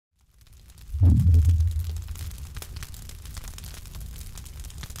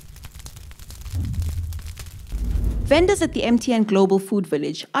Vendors at the MTN Global Food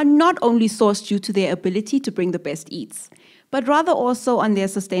Village are not only sourced due to their ability to bring the best eats, but rather also on their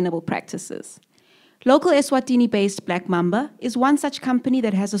sustainable practices. Local Eswatini-based Black Mamba is one such company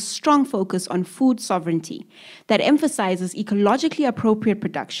that has a strong focus on food sovereignty that emphasizes ecologically appropriate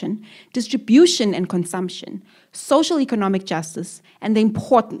production, distribution and consumption, social economic justice, and the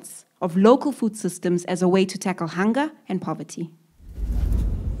importance of local food systems as a way to tackle hunger and poverty.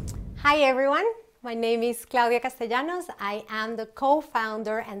 Hi everyone, my name is Claudia Castellanos. I am the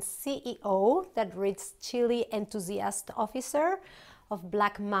co-founder and CEO that reads Chilli Enthusiat Officer of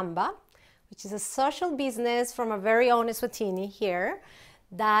Black Mamba, which is a social business from our very own Eswatini here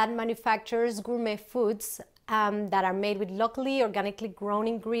that manufactures gourmet foods that are made with locally, organically grown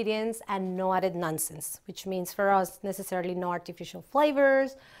ingredients and no added nonsense, which means for us necessarily no artificial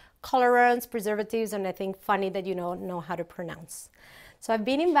flavors, colorants, preservatives, and I think funny that you know how to pronounce. So I've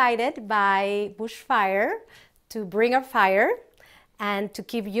been invited by Bushfire to bring our fire and to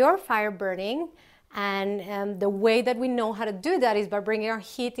keep your fire burning. And the way that we know how to do that is by bringing our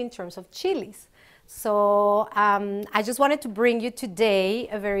heat in terms of chilies. So I just wanted to bring you today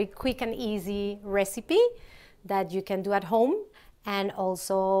a very quick and easy recipe that you can do at home. And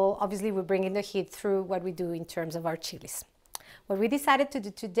also, obviously, we're bringing the heat through what we do in terms of our chilies. What we decided to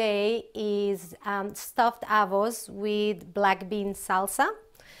do today is stuffed avos with black bean salsa.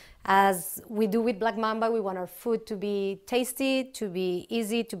 As we do with Black Mamba, we want our food to be tasty, to be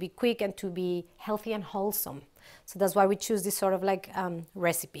easy, to be quick, and to be healthy and wholesome. So that's why we choose this sort of like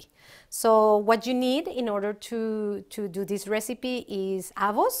recipe. So what you need in order to do this recipe is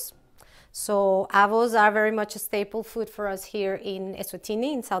avos. So avos are very much a staple food for us here in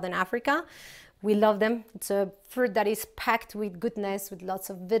Eswatini, in Southern Africa. We love them. It's a fruit that is packed with goodness, with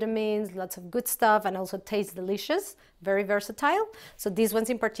lots of vitamins, lots of good stuff, and also tastes delicious, very versatile. So these ones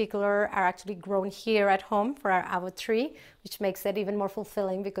in particular are actually grown here at home for our avo tree, which makes it even more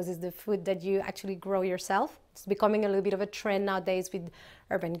fulfilling because it's the food that you actually grow yourself. It's becoming a little bit of a trend nowadays with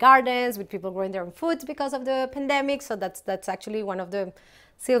urban gardens, with people growing their own foods because of the pandemic. So that's actually one of the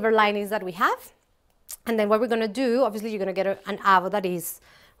silver linings that we have. And then what we're gonna do, obviously you're gonna get an avo that is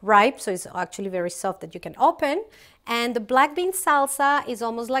ripe, so it's actually very soft that you can open. And the black bean salsa is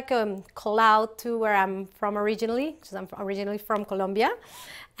almost like a call out to where I'm from originally, because I'm originally from Colombia.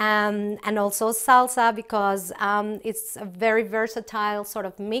 And also salsa because it's a very versatile sort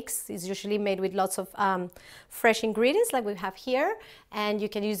of mix. It's usually made with lots of fresh ingredients like we have here. And you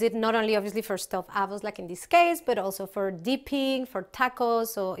can use it not only obviously for stuffed avos like in this case, but also for dipping, for tacos,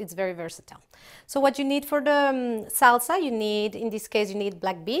 so it's very versatile. So what you need for the salsa, you need, in this case, you need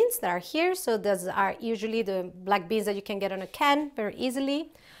black beans that are here. So those are usually the black beans that you can get on a can very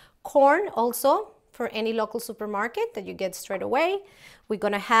easily. Corn also, for any local supermarket that you get straight away. We're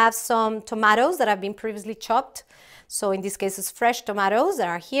gonna have some tomatoes that have been previously chopped. So in this case, it's fresh tomatoes that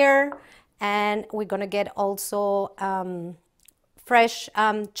are here. And we're gonna get also fresh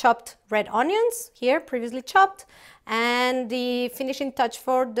chopped red onions here, previously chopped. And the finishing touch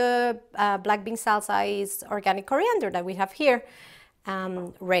for the black bean salsa is organic coriander that we have here.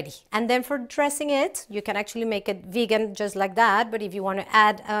 Ready. And then for dressing it, you can actually make it vegan just like that, but if you want to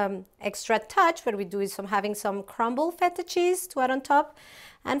add extra touch, what we do is having some crumbled feta cheese to add on top.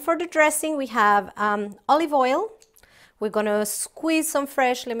 And for the dressing, we have olive oil. We're gonna squeeze some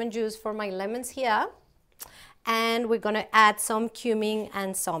fresh lemon juice for my lemons here, and we're gonna add some cumin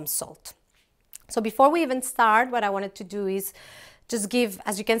and some salt. So before we even start, what I wanted to do is just give,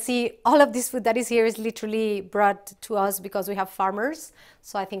 as you can see, all of this food that is here is literally brought to us because we have farmers.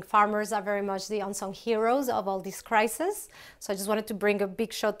 So I think farmers are very much the unsung heroes of all this crisis. So I just wanted to bring a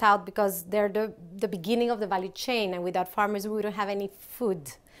big shout out because they're the beginning of the value chain, and without farmers, we wouldn't have any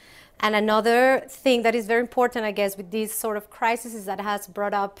food. And another thing that is very important, I guess, with this sort of crisis is that it has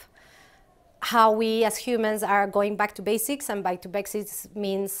brought up how we as humans are going back to basics, and back to basics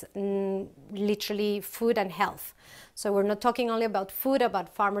means literally food and health. So we're not talking only about food,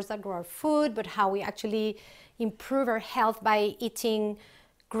 about farmers that grow our food, but how we actually improve our health by eating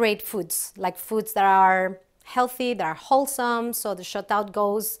great foods, like foods that are healthy, that are wholesome. So the shout out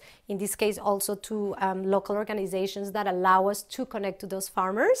goes, in this case, also to local organizations that allow us to connect to those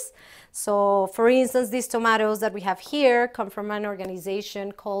farmers. So for instance, these tomatoes that we have here come from an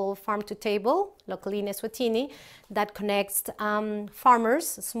organization called Farm to Table, locally in Eswatini, that connects farmers,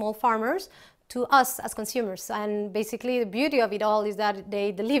 small farmers, to us as consumers. And basically the beauty of it all is that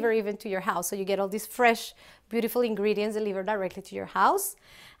they deliver even to your house. So you get all these fresh, beautiful ingredients delivered directly to your house.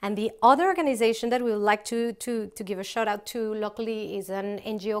 And the other organization that we would like to give a shout out to locally is an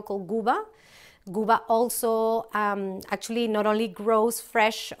NGO called Guba. Guba also actually not only grows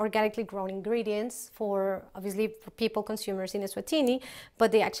fresh, organically grown ingredients for, obviously, for people, consumers in Eswatini,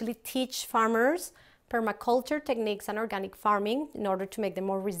 but they actually teach farmers permaculture techniques and organic farming in order to make them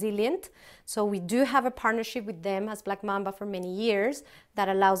more resilient. So we do have a partnership with them as Black Mamba for many years that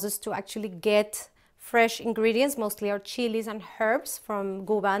allows us to actually get fresh ingredients, mostly our chilies and herbs from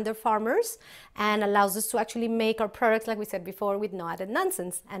Guba and their farmers, and allows us to actually make our products, like we said before, with no added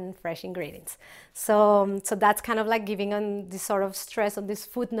nonsense and fresh ingredients. So that's kind of like giving on this sort of stress on this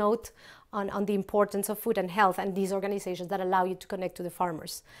footnote on the importance of food and health and these organizations that allow you to connect to the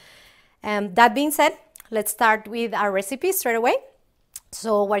farmers. That being said, let's start with our recipe straight away.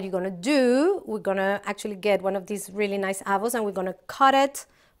 So what you're gonna do, we're gonna actually get one of these really nice avos and we're gonna cut it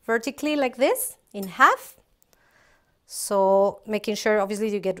vertically like this in half. So making sure obviously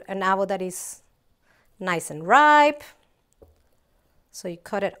you get an avo that is nice and ripe. So you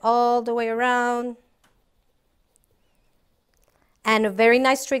cut it all the way around. And a very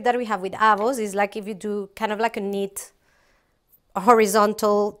nice trick that we have with avos is like if you do kind of like a neat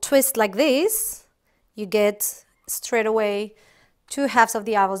horizontal twist like this, you get straight away 2 halves of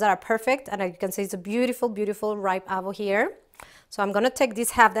the avos that are perfect. And you can see it's a beautiful, beautiful ripe avo here. So I'm gonna take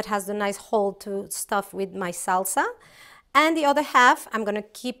this half that has the nice hole to stuff with my salsa. And the other half, I'm gonna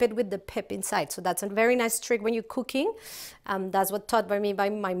keep it with the pip inside. So that's a very nice trick when you're cooking. That's what taught by me by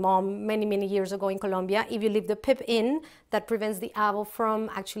my mom many, many years ago in Colombia. If you leave the pip in, that prevents the avo from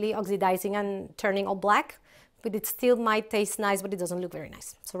actually oxidizing and turning all black. But it still might taste nice, but it doesn't look very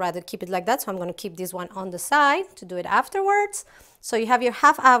nice. So rather keep it like that. So I'm gonna keep this one on the side to do it afterwards. So you have your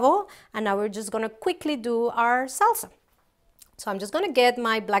half avo, and now we're just gonna quickly do our salsa. So I'm just gonna get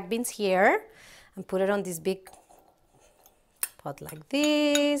my black beans here and put it on this big pot like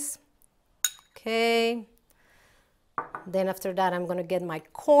this. Okay. Then after that, I'm gonna get my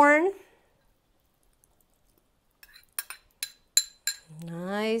corn.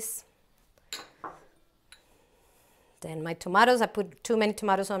 Nice. Then my tomatoes, I put too many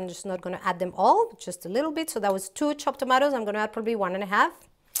tomatoes, so I'm just not gonna add them all, just a little bit. So that was 2 chopped tomatoes. I'm gonna add probably 1.5.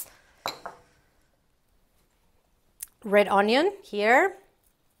 Red onion here.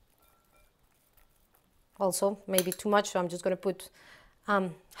 Also maybe too much, so I'm just gonna put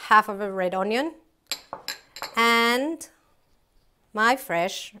half of a red onion. And my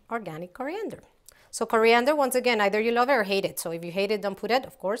fresh organic coriander. So coriander, once again, either you love it or hate it. So if you hate it, don't put it,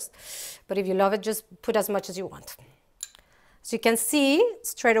 of course. But if you love it, just put as much as you want. So you can see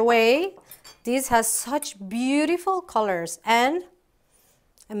straight away, this has such beautiful colors and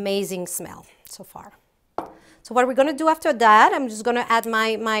amazing smell so far. So what we're gonna do after that, I'm just gonna add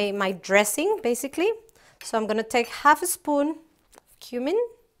my dressing, basically. So I'm gonna take half a spoon of cumin.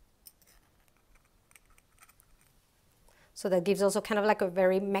 So that gives also kind of like a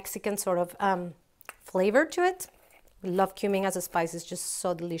very Mexican sort of flavor to it. We love cumin as a spice, it's just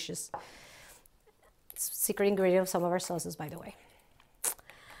so delicious. Secret ingredient of some of our sauces, by the way.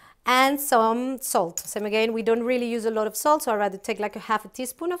 And some salt. Same again, we don't really use a lot of salt, so I'd rather take like a half a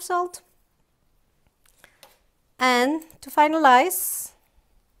teaspoon of salt. And to finalize,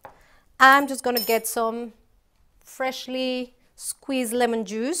 I'm just gonna get some freshly squeezed lemon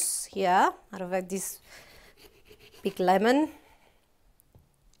juice here out of like this big lemon.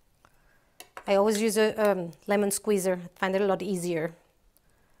 I always use a lemon squeezer, I find it a lot easier.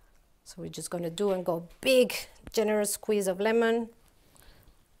 So we're just gonna do and go big, generous squeeze of lemon.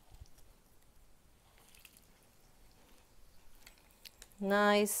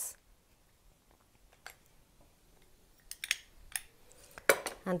 Nice.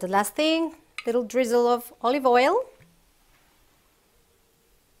 And the last thing, little drizzle of olive oil.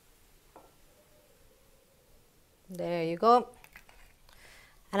 There you go.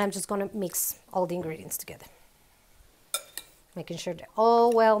 And I'm just gonna mix all the ingredients together. Making sure they're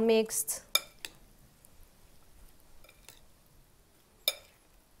all well mixed.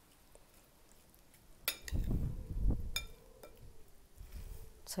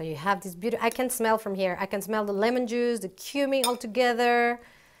 So you have this beautiful, I can smell from here. I can smell the lemon juice, the cumin all together.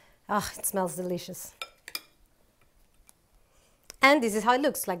 Oh, it smells delicious. And this is how it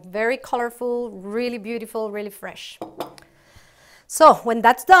looks, like very colorful, really beautiful, really fresh. So when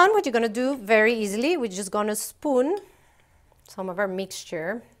that's done, what you're gonna do very easily, we're just gonna spoon some of our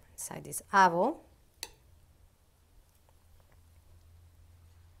mixture inside this avo.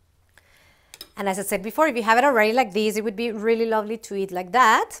 And as I said before, if you have it already like this, it would be really lovely to eat like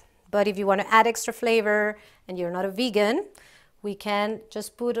that. But if you want to add extra flavor and you're not a vegan, we can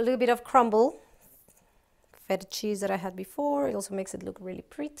just put a little bit of crumble feta cheese that I had before. It also makes it look really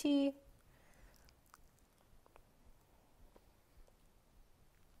pretty.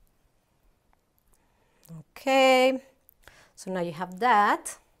 Okay, so now you have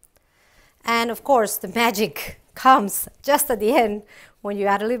that. And of course, the magic comes just at the end when you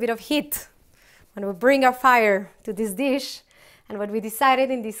add a little bit of heat. When we bring our fire to this dish, and what we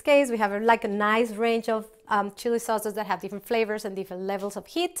decided in this case, we have like a nice range of chili sauces that have different flavors and different levels of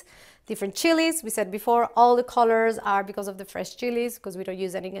heat, different chilies. We said before, all the colors are because of the fresh chilies, because we don't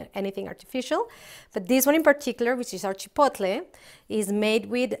use anything artificial. But this one in particular, which is our chipotle, is made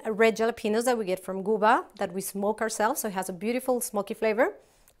with red jalapenos that we get from Cuba, that we smoke ourselves. So it has a beautiful smoky flavor.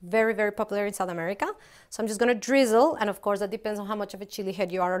 Very, very popular in South America. So I'm just gonna drizzle, and of course that depends on how much of a chili head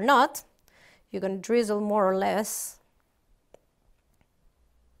you are or not. You're gonna drizzle more or less.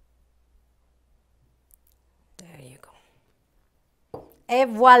 There you go. Et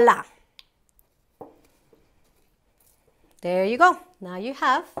voila. There you go. Now you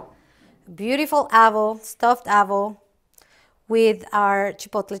have a beautiful avo, stuffed avo, with our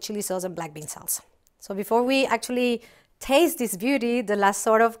chipotle chili sauce and black bean salsa. So before we actually taste this beauty, the last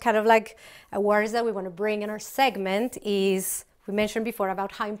sort of kind of like awareness that we want to bring in our segment is, we mentioned before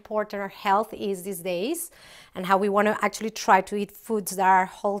about how important our health is these days, and how we want to actually try to eat foods that are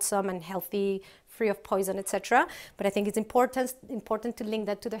wholesome and healthy, free of poison, etc. But I think it's important to link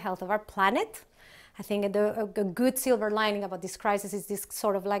that to the health of our planet. I think a good silver lining about this crisis is this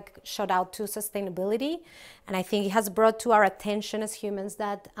sort of like shout out to sustainability. And I think it has brought to our attention as humans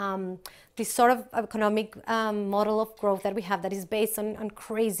that this sort of economic model of growth that we have, that is based on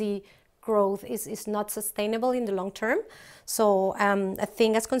crazy growth, is not sustainable in the long term. So a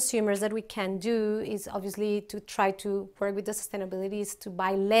thing as consumers that we can do is obviously to try to work with the sustainability, is to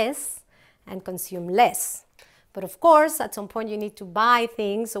buy less and consume less. But of course, at some point you need to buy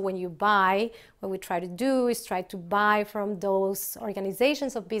things. So when you buy, what we try to do is try to buy from those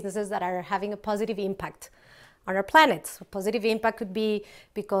organizations of businesses that are having a positive impact on our planet. So positive impact could be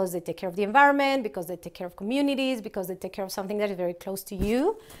because they take care of the environment, because they take care of communities, because they take care of something that is very close to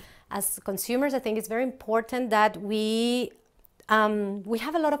you. As consumers, I think it's very important that we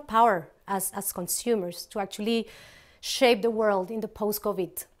have a lot of power as consumers to actually shape the world in the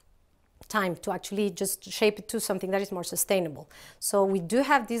post-COVID time, to actually just shape it to something that is more sustainable. So we do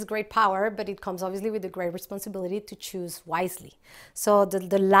have this great power, but it comes obviously with the great responsibility to choose wisely. So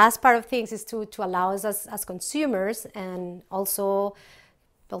the last part of things is to allow us as consumers, and also,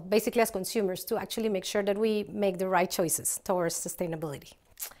 well, basically as consumers, to actually make sure that we make the right choices towards sustainability.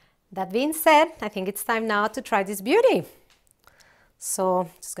 That being said, I think it's time now to try this beauty. So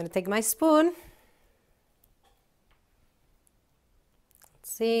just gonna take my spoon.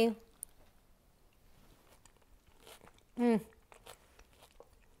 Let's see.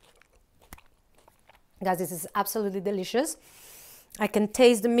 Guys, this is absolutely delicious. I can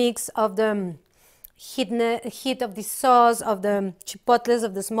taste the mix of the heat of the sauce, of the chipotles,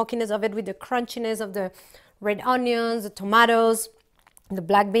 of the smokiness of it, with the crunchiness of the red onions, the tomatoes, the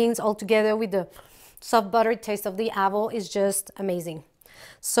black beans, all together with the soft buttery taste of the avo is just amazing.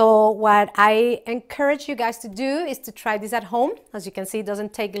 So what I encourage you guys to do is to try this at home. As you can see, it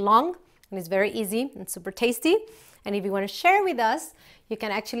doesn't take long and it's very easy and super tasty. And if you want to share with us, you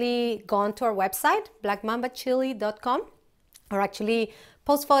can actually go onto our website, blackmambachilli.com, or actually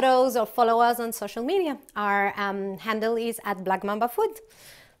post photos or follow us on social media. Our handle is @blackmambafood.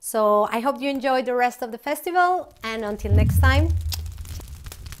 So I hope you enjoy the rest of the festival, and until next time,